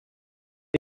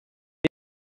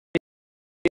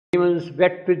demons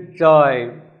wept with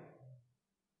joy.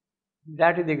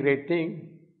 That is the great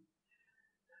thing.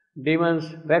 Demons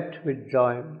wept with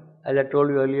joy, as I told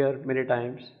you earlier many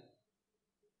times,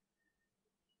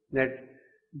 that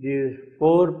these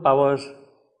four powers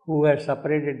who have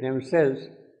separated themselves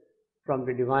from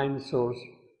the divine source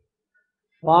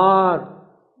for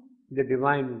the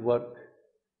divine work,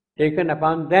 taken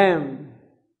upon them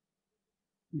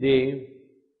the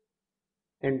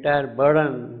entire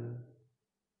burden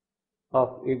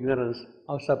of ignorance,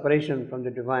 of separation from the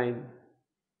divine.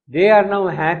 They are now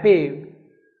happy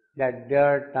that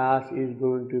their task is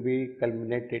going to be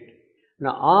culminated.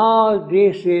 Now all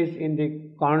this is in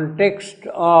the context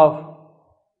of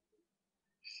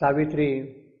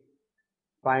Savitri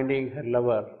finding her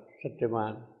lover,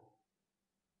 Satyavan.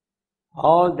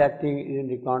 All that thing is in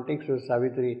the context of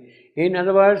Savitri. In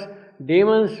other words,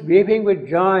 demons weeping with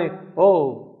joy,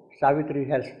 oh, Savitri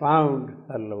has found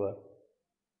her lover.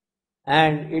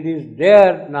 And it is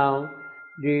there now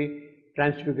the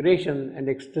transfiguration and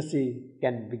ecstasy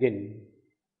can begin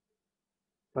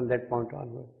from that point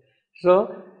onward.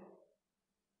 So,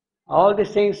 all these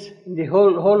things, the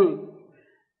whole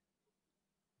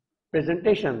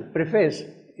presentation, preface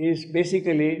is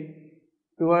basically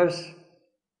towards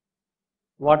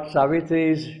what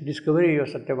Savitri's discovery of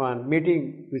Satyavan,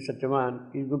 meeting with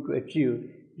Satyavan is going to achieve.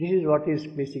 This is what is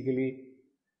basically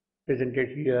presented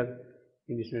here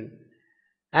in this one.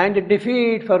 And the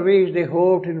defeat for which they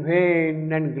hoped in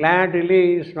vain and glad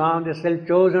release from the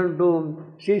self-chosen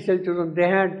doom, see self-chosen, they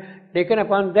had taken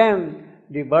upon them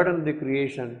the burden of the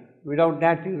creation. Without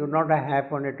that things would not have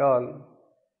happened at all.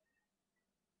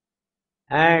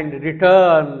 And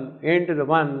return into the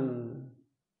one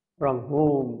from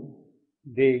whom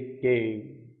they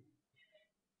came.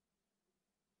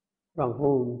 From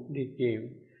whom they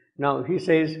came. Now he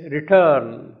says,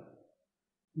 return.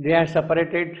 They are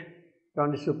separated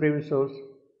from the Supreme Source.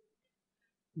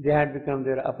 They had become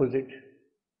their opposite.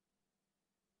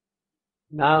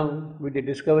 Now, with the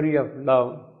discovery of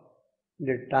love,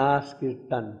 the task is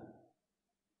done.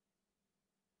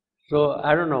 So,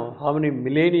 I don't know how many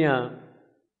millennia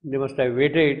they must have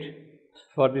waited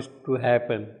for this to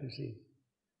happen, you see.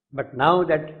 But now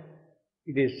that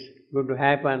it is going to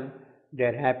happen, they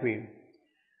are happy.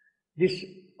 This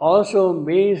also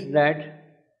means that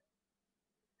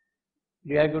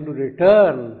they are going to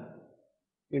return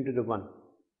into the one.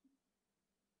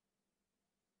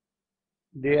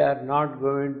 They are not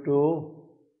going to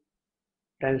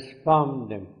transform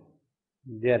them.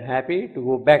 They are happy to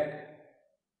go back.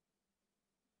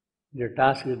 Their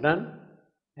task is done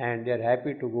and they are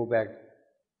happy to go back.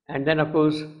 And then of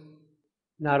course,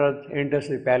 Narad enters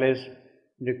the palace,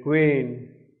 the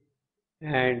queen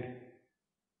and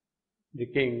the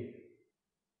king.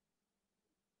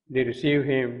 They receive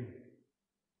him.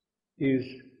 He is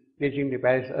reaching the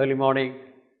palace early morning.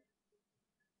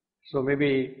 So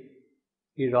maybe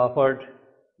he is offered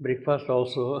breakfast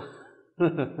also,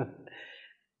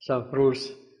 some fruits,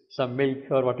 some milk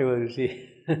or whatever you see.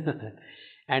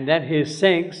 And then he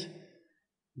sings,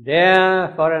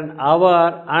 there for an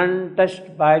hour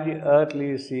untouched by the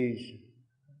earthly seas.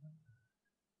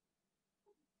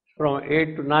 From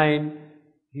 8 to 9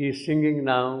 he is singing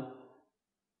now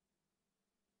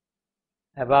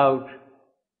about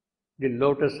the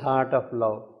lotus heart of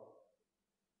love.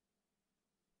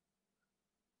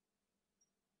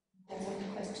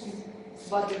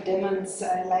 About the demons,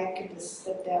 I like this,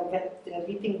 that they are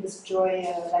weeping with joy.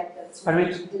 I like that.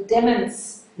 The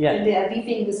demons, when they are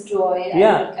weeping with joy, I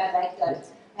like that.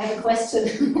 I have a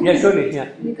question. Yeah, surely. Yeah.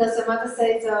 Because the mother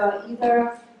says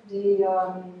either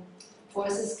the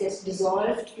forces get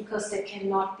dissolved because they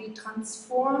cannot be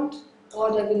transformed,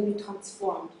 or they will be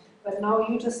transformed. But now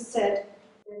you just said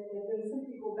that they will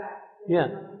simply go back. Yeah.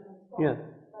 Yeah.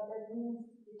 But that means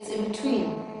it's in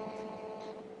between.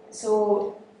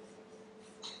 So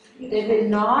they will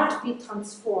not be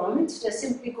transformed, they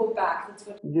simply go back. That's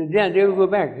what they will go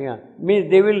back,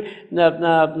 Means they will,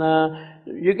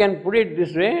 you can put it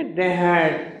this way, they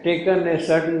had taken a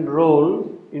certain role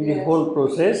in the whole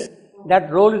process.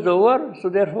 That role is over, so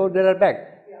therefore they are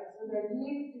back. Yeah, so they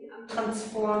leave the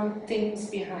untransformed things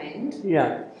behind.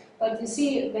 Yeah. But you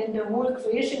see, when the whole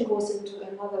creation goes into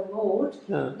another mode,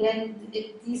 then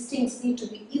these things need to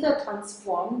be either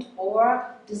transformed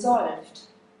or dissolved.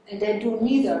 And they do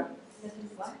neither.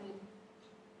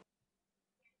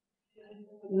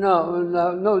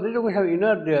 No, they don't have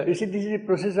inner there. You see, this is the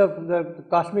process of the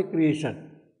cosmic creation.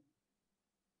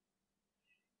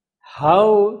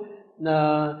 How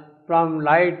from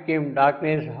light came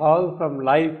darkness, how from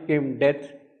life came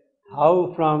death,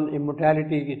 how from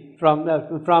immortality, from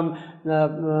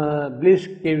bliss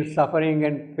came suffering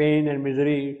and pain and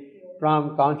misery,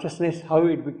 from consciousness how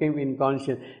it became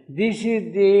inconscious. This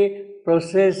is the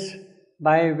process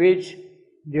by which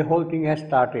the whole thing has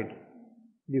started.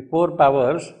 The four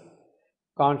powers,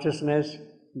 consciousness,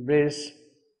 bliss,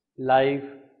 life,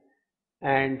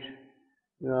 and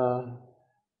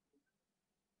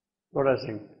what I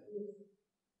think?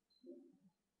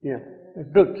 Yeah,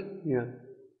 truth. Yeah,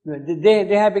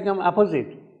 they have become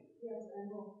opposite.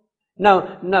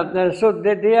 Now, so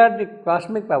they are the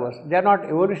cosmic powers. They are not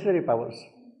evolutionary powers.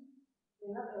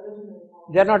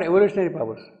 They are not evolutionary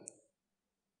powers.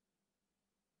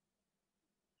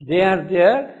 They are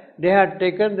there. They have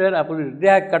taken their opposite. They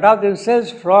have cut off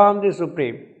themselves from the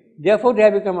Supreme. Therefore, they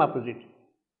have become opposite.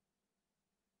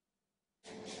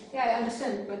 Yeah, I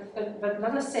understand. But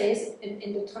Mother says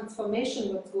in the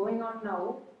transformation, what's going on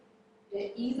now,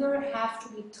 they either have to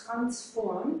be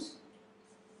transformed,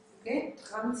 okay,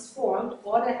 transformed,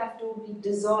 or they have to be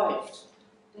dissolved.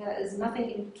 There is nothing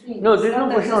in between. No, there is no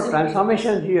question of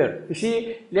transformation here. You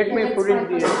see, let me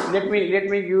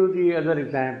give you the other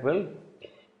example.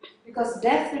 Because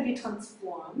death will be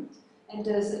transformed, and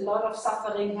there's a lot of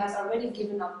suffering has already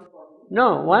given up the body.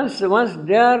 No, once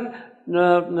their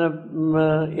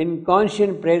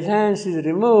inconscient presence is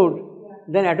removed,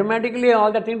 then automatically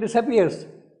all that thing disappears.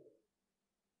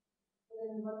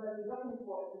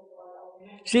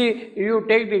 See, you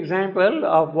take the example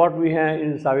of what we have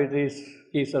in Savitri's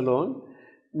case alone.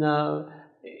 Now,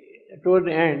 toward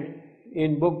the end,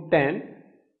 in book 10,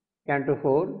 canto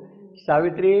 4,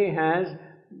 Savitri has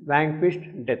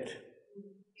vanquished death.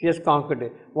 She has conquered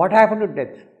it. What happened to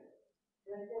death?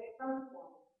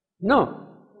 No.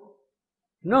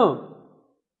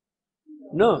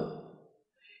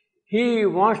 He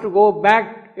wants to go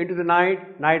back into the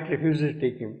night, night refuses to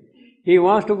take him. He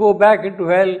wants to go back into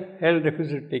hell, hell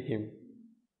refuses to take him.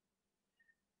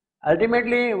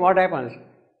 Ultimately, what happens?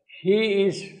 He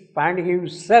is finding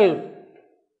himself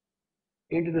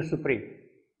into the Supreme.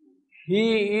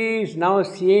 He is now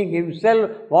seeing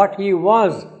himself what he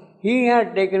was. He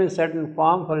had taken a certain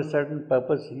form for a certain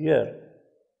purpose here.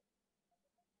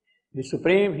 The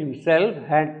Supreme himself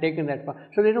had taken that form.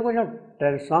 So there is no question of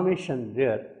transformation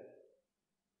there.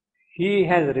 He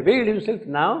has revealed himself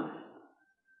now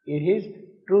in his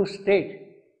true state,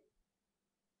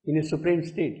 in his supreme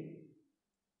state,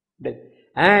 death.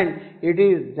 And it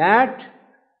is that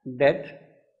death,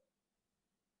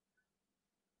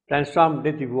 transformed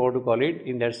death if you want to call it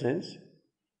in that sense,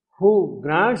 who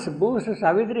grants boons to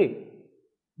Savitri.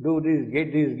 Do this,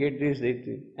 get this.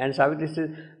 And Savitri says,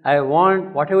 I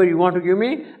want whatever you want to give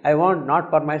me, I want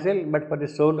not for myself but for the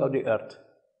soul of the earth.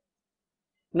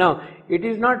 Now, it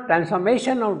is not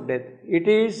transformation of death, it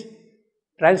is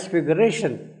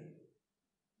transfiguration.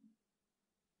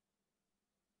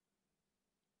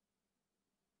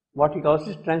 What he calls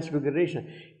is transfiguration.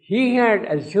 He had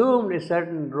assumed a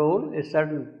certain role, a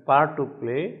certain part to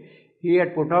play. He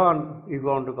had put on, if you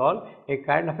want to call, a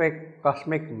kind of a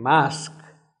cosmic mask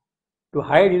to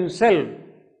hide himself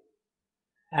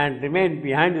and remain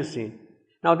behind the scene.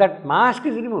 Now that mask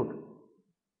is removed.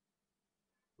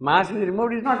 Mask is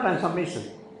removed is not transformation.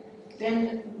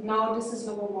 Then now this is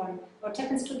number one. What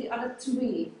happens to the other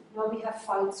three? Now we have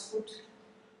falsehood,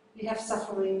 we have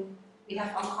suffering, we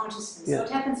have unconsciousness. Yeah.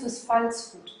 What happens with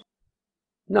falsehood?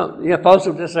 No, yeah,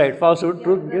 falsehood, that's right. Falsehood, yeah,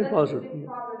 truth gives falsehood.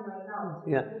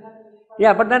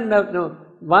 Yeah, but then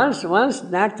once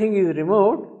that thing is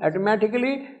removed,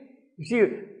 automatically, you see,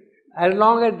 as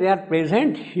long as they are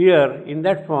present here in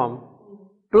that form,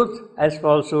 truth as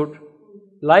falsehood,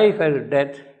 life as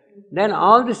death, then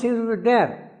all these things will be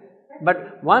there.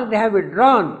 But once they have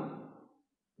withdrawn,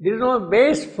 there is no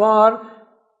base for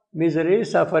misery,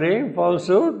 suffering,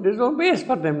 falsehood. There is no base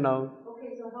for them now.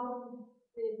 Okay, so how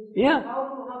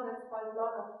does law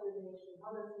of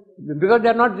creation? Because they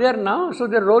are not there now, so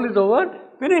their role is over,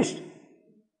 finished.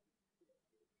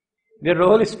 Their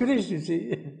role is finished, you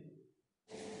see.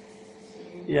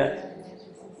 Yeah.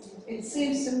 It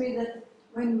seems to me that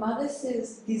when Mother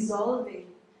says dissolving,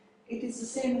 it is the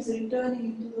same as returning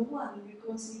into the one,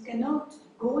 because you cannot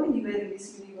go anywhere in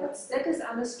this universe. That is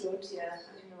understood, yeah.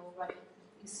 I know, but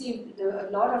you see, a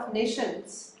lot of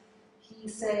nations, he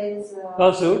says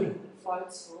falsehood.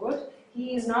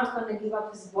 He is not going to give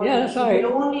up his body. Yeah, sorry. He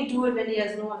will only do it when he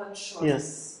has no other choice.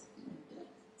 Yes.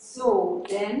 So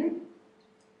then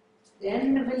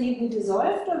will he be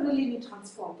dissolved or will he be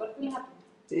transformed? What will happen?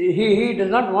 He does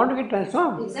not want to get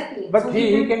transformed. Exactly. But so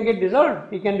he can get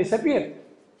dissolved. He can disappear.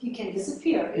 He can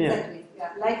disappear, exactly.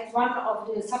 Yeah, like one of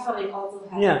the suffering also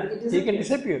has. Yeah, It he can disappears.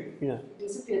 disappear. Yeah. It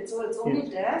disappears. So it's only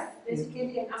death,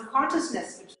 basically, and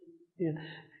unconsciousness. Yeah.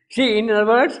 See, in other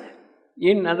words,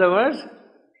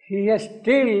 he has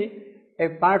still a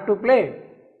part to play.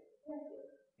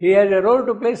 He has a role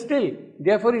to play still.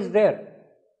 Therefore, he is there.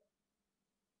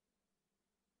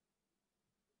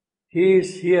 He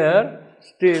is here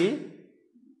still,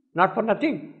 not for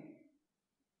nothing.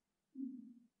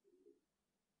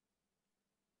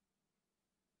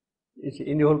 It's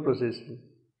in the whole process.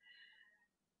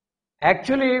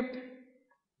 Actually,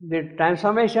 the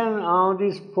transformation of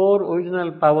these four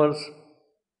original powers,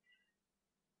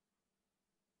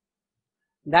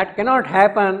 that cannot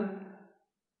happen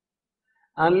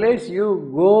unless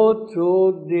you go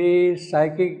through the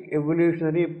psychic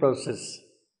evolutionary process.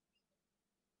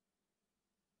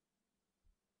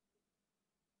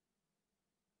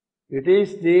 It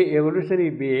is the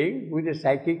evolutionary being who is a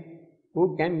psychic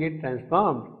who can get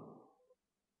transformed.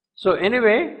 So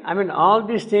anyway, I mean, all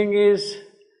this thing is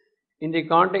in the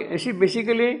context. You see,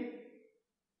 basically,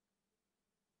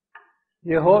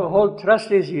 the whole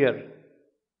thrust is here.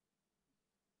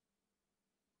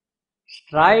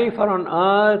 Strive for on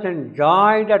earth and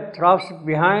joy that throbs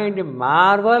behind the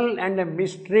marvel and the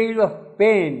mystery of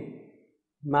pain.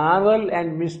 Marvel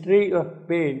and mystery of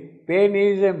pain. Pain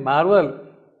is a marvel.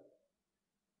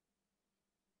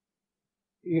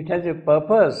 It has a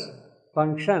purpose,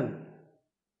 function.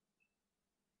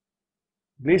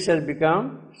 Bliss has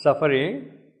become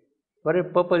suffering for a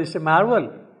purpose. It's a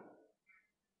marvel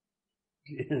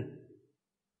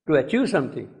to achieve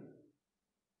something.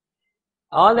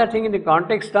 All that thing in the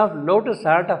context of lotus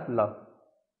heart of love.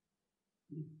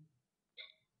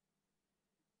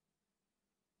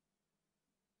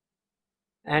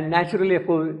 And naturally, of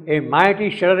course, a mighty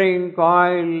shuddering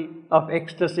coil of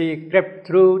ecstasy crept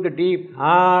through the deep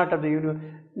heart of the universe.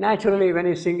 Naturally, when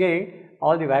he's singing,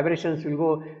 all the vibrations will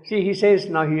go. See, he says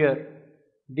now here,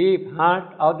 deep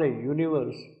heart of the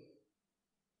universe.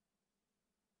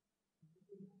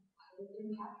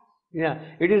 Yeah,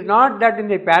 it is not that in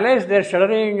the palace they are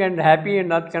shuddering and happy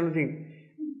and that kind of thing.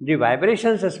 The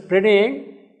vibrations are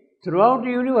spreading throughout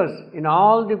the universe, in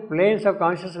all the planes of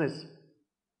consciousness.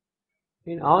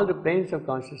 In all the planes of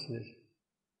consciousness.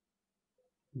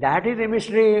 That is the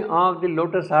mystery of the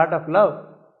lotus heart of love.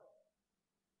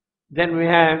 Then we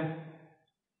have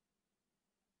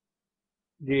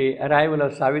the arrival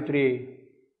of Savitri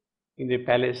in the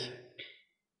palace.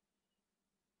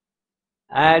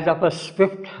 As of a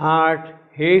swift heart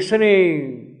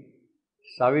hastening,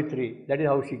 Savitri, that is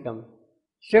how she comes.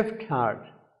 Swift heart,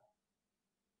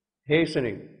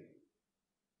 hastening.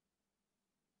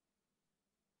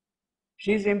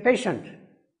 She is impatient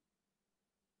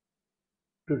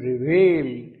to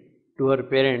reveal to her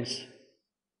parents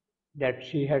that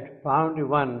she had found the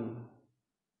one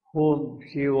whom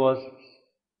she was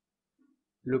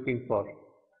looking for.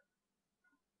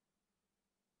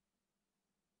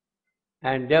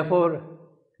 And therefore,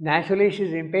 naturally she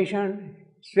is impatient,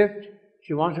 swift,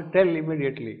 she wants to tell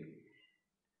immediately.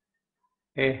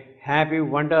 A happy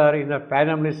wonder in the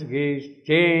fathomless gaze,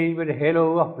 changed with a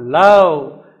halo of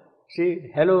love.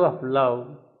 See, halo of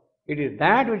love. It is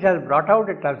that which has brought out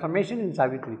a transformation in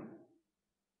Savitri.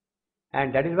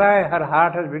 And that is why her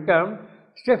heart has become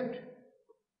swift.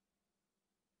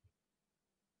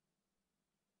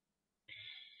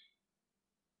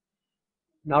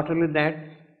 Not only that,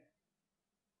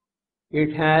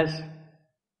 it has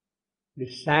the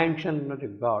sanction of the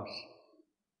gods.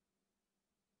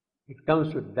 It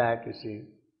comes with that, you see.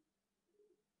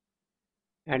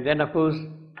 And then, of course,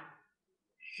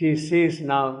 she sees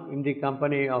now in the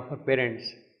company of her parents,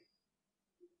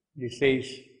 the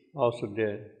sage also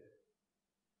there.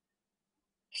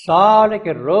 Saw like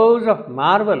a rose of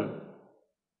marble.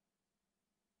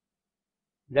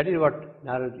 That is what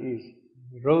knowledge is,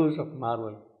 rose of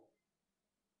marble.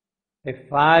 A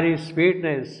fiery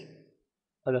sweetness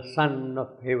of the sun of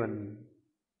heaven.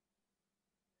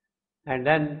 And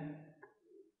then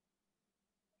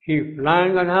he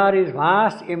flung on her his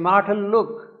vast immortal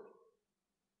look.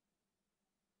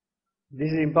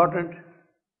 This is important.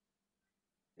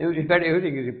 In fact,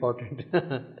 everything is important.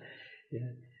 Yeah.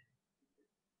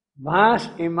 Vast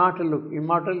immortal look.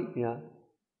 Immortal, yeah.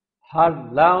 Her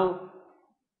love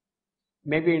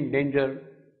may be in danger,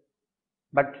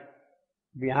 but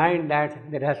behind that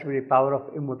there has to be the power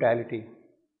of immortality.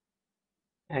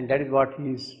 And that is what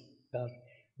he is.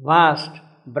 Vast,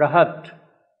 brahat,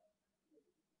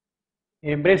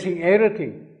 embracing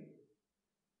everything.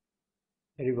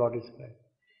 That is what is called.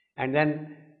 And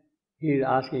then he is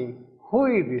asking, who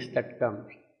is this that comes?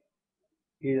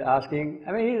 He is asking,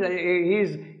 I mean, he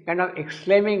is kind of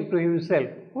exclaiming to himself,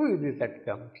 who is this that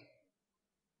comes?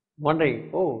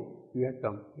 Wondering, oh, you have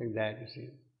come, like that, you see.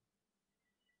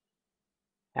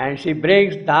 And she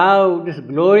brings down this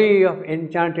glory of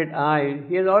enchanted eyes.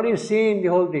 He has already seen the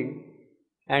whole thing.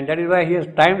 And that is why he has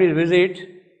timed his visit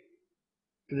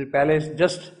to the palace,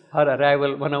 just her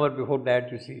arrival 1 hour before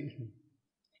that, you see.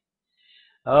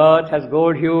 Earth has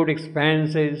gold-hued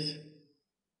expanses.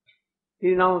 He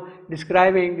is now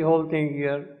describing the whole thing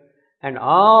here. And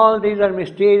all these are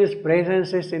mysterious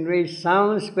presences in which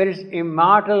some spirit's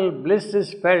immortal bliss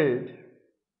is felt.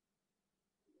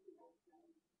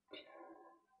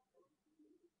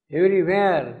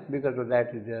 Everywhere, because of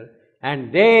that is there.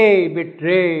 And they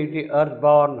betray the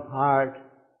earthborn heart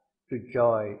to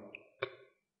joy.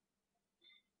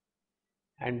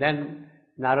 And then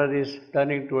Narad is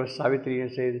turning towards Savitri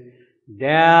and says,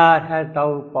 there hast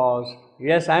thou paused.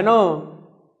 Yes, I know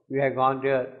you have gone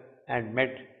there and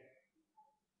met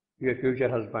your future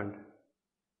husband.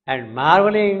 And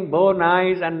marveling, born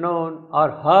eyes unknown,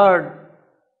 or heard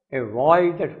a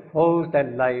voice that forced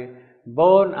that life.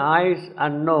 Born eyes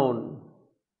unknown.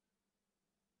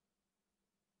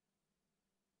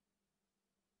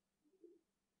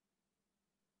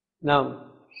 Now,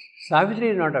 Savitri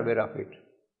is not aware of it,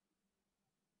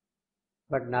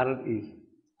 but Narad is.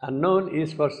 Unknown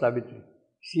is for Savitri.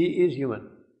 She is human.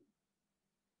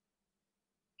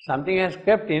 Something has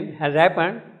crept in, has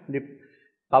happened, the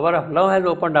power of love has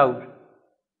opened out.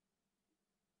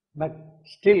 But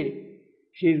still,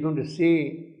 she is going to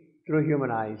see through human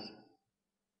eyes.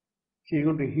 She is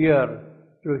going to hear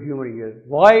through human ears.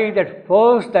 Why that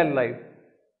forced their life?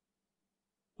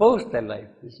 Forced their life,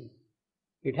 you see.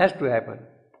 It has to happen.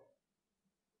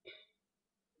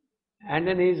 And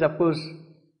then he is, of course,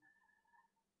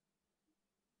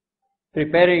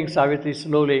 preparing Savitri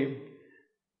slowly.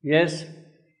 Yes,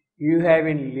 you have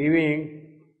been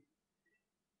living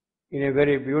in a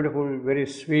very beautiful, very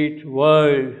sweet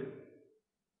world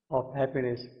of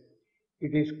happiness.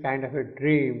 It is kind of a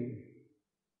dream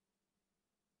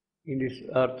in this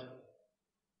earth.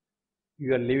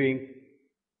 You are living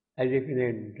as if in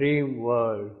a dream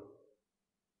world.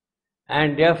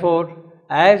 And therefore,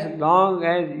 as long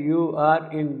as you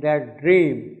are in that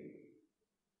dream,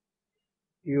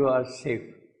 you are safe.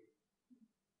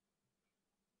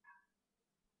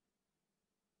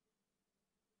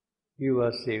 You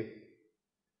are safe.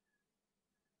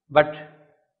 But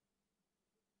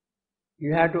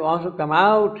you have to also come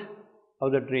out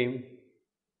of the dream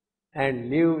and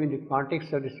live in the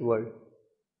context of this world.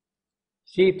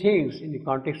 See things in the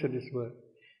context of this world.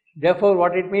 Therefore,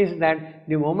 what it means is that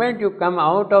the moment you come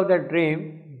out of that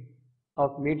dream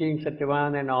of meeting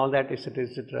Satyavan and all that, etc.,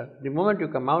 etc., the moment you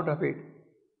come out of it,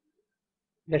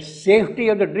 the safety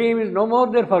of the dream is no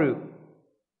more there for you.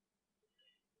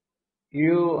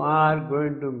 You are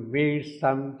going to meet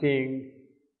something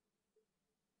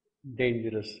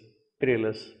dangerous,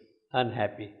 perilous,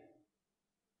 unhappy.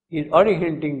 He is already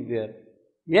hinting there.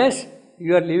 Yes,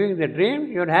 you are living the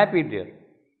dream, you are happy there.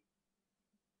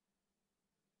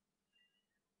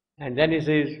 And then he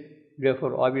says,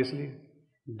 therefore, obviously,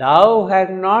 thou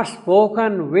hast not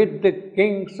spoken with the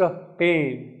kings of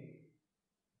pain.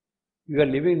 You are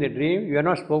living the dream, you have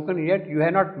not spoken yet, you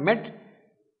have not met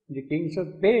the kings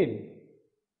of pain.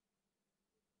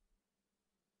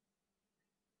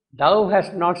 Thou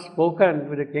hast not spoken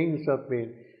with the kings of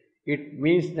pain. It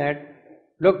means that,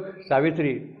 look,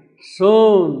 Savitri,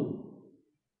 soon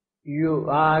you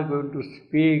are going to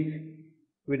speak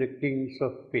with the kings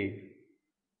of pain.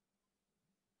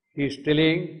 He is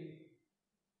telling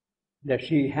that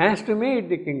she has to meet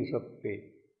the kings of pain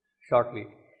shortly.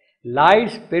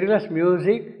 Life's perilous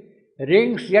music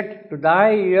rings yet to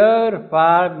thy ear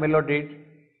far melodied,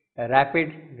 a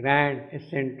rapid, grand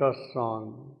ascent of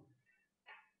song.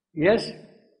 Yes,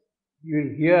 you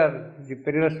will hear the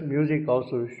perilous music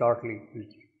also shortly.